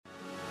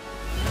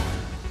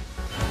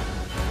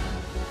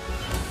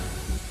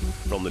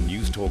From the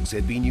Newstalk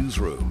ZB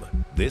Newsroom,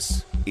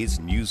 this is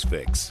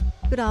Newsfix.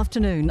 Good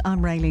afternoon, I'm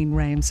Raylene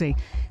Ramsey.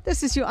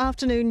 This is your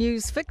afternoon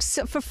news fix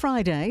for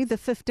Friday, the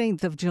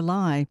 15th of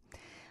July.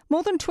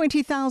 More than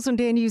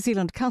 20,000 Air New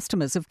Zealand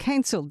customers have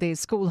cancelled their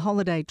school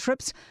holiday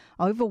trips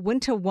over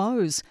winter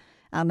woes.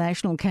 Our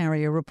national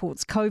carrier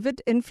reports COVID,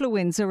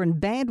 influenza and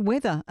bad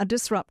weather are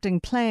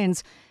disrupting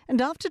plans.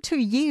 And after 2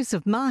 years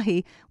of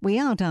mahi, we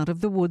aren't out of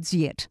the woods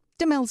yet.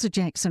 Demelza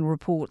Jackson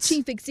reports.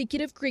 Chief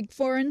Executive Greg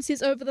Foran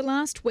says over the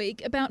last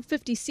week, about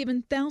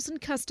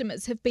 57,000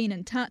 customers have been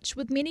in touch,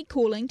 with many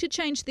calling to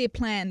change their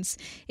plans.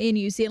 Air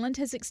New Zealand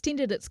has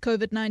extended its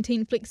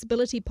COVID-19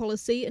 flexibility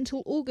policy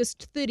until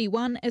August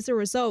 31 as a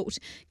result.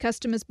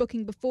 Customers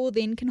booking before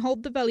then can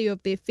hold the value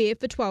of their fare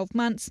for 12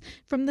 months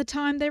from the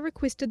time they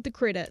requested the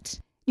credit.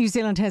 New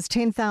Zealand has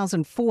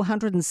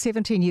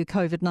 10,470 new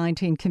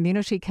COVID-19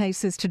 community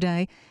cases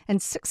today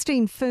and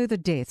 16 further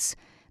deaths.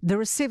 There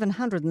are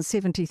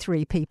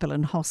 773 people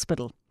in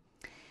hospital.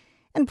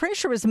 And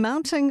pressure is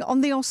mounting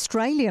on the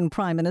Australian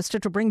Prime Minister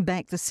to bring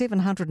back the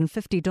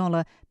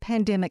 $750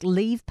 pandemic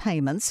leave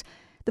payments.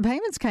 The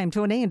payments came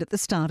to an end at the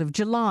start of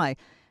July,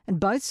 and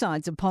both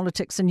sides of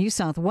politics in New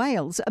South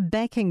Wales are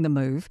backing the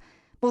move.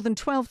 More than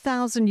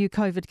 12,000 new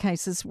COVID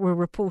cases were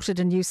reported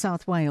in New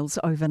South Wales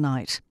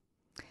overnight.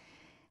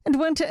 And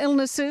winter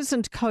illnesses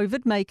and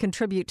COVID may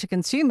contribute to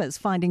consumers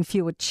finding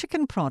fewer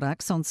chicken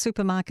products on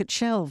supermarket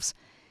shelves.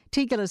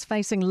 Tegel is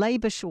facing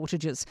labour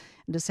shortages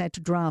and has had to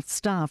draft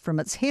staff from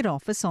its head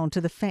office onto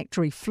the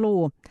factory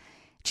floor.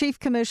 Chief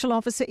Commercial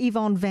Officer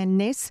Yvonne Van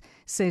Ness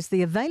says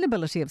the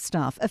availability of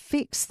staff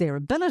affects their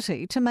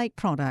ability to make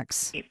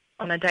products.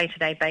 On a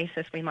day-to-day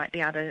basis, we might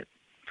be able to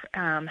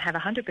have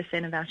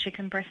 100% of our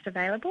chicken breast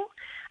available,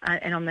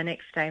 and on the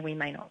next day we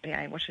may not be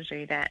able to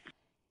do that.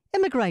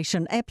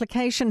 Immigration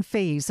application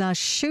fees are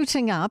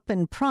shooting up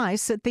in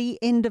price at the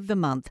end of the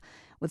month,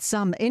 with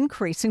some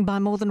increasing by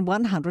more than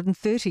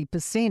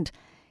 130%.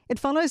 It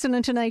follows an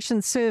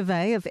Internation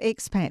survey of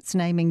expats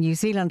naming New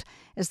Zealand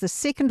as the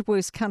second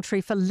worst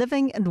country for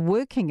living and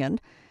working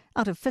in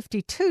out of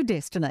 52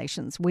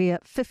 destinations. We're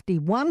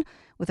 51,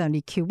 with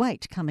only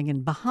Kuwait coming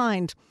in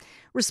behind.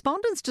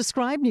 Respondents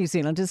describe New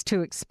Zealand as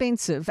too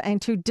expensive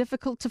and too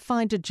difficult to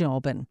find a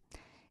job in.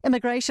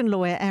 Immigration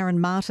lawyer Aaron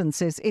Martin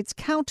says it's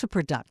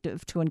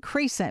counterproductive to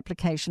increase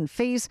application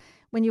fees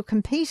when you're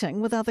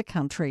competing with other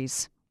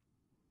countries.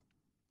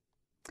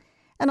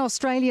 An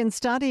Australian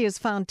study has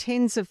found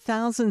tens of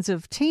thousands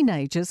of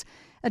teenagers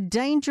are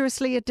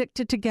dangerously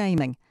addicted to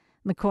gaming.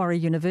 Macquarie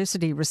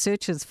University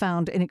researchers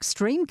found in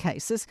extreme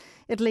cases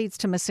it leads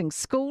to missing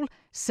school,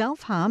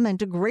 self-harm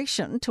and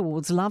aggression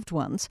towards loved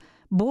ones.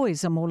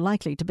 Boys are more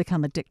likely to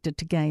become addicted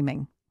to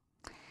gaming.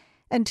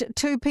 And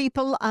 2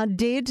 people are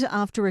dead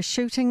after a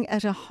shooting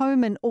at a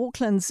home in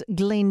Auckland's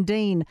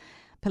Glendine.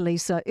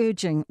 Police are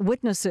urging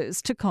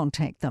witnesses to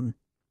contact them.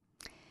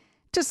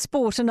 To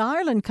sport, and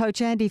Ireland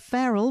coach Andy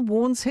Farrell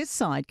warns his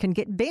side can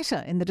get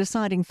better in the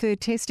deciding third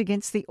test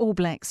against the All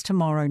Blacks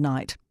tomorrow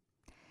night.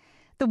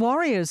 The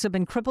Warriors have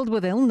been crippled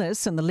with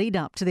illness in the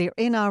lead-up to their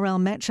NRL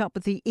match-up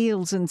with the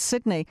Eels in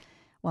Sydney.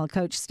 While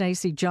coach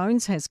Stacey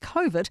Jones has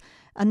COVID,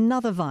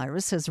 another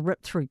virus has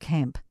ripped through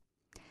camp.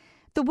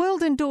 The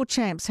World Indoor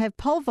Champs have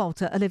pole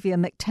vaulter Olivia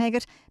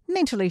McTaggart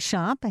mentally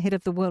sharp ahead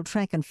of the World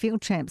Track and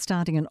Field Champs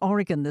starting in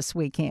Oregon this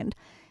weekend.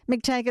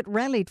 McTaggart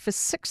rallied for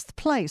 6th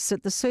place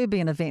at the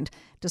Serbian event,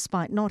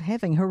 despite not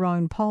having her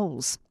own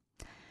poles.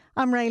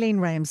 I'm Raylene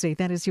Ramsey.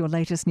 That is your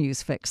latest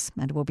news fix,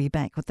 and we'll be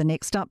back with the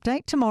next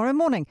update tomorrow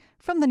morning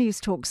from the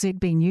Newstalk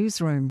ZB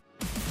Newsroom.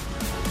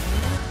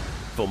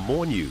 For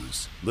more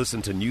news,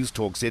 listen to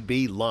Newstalk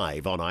ZB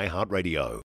live on iHeartRadio.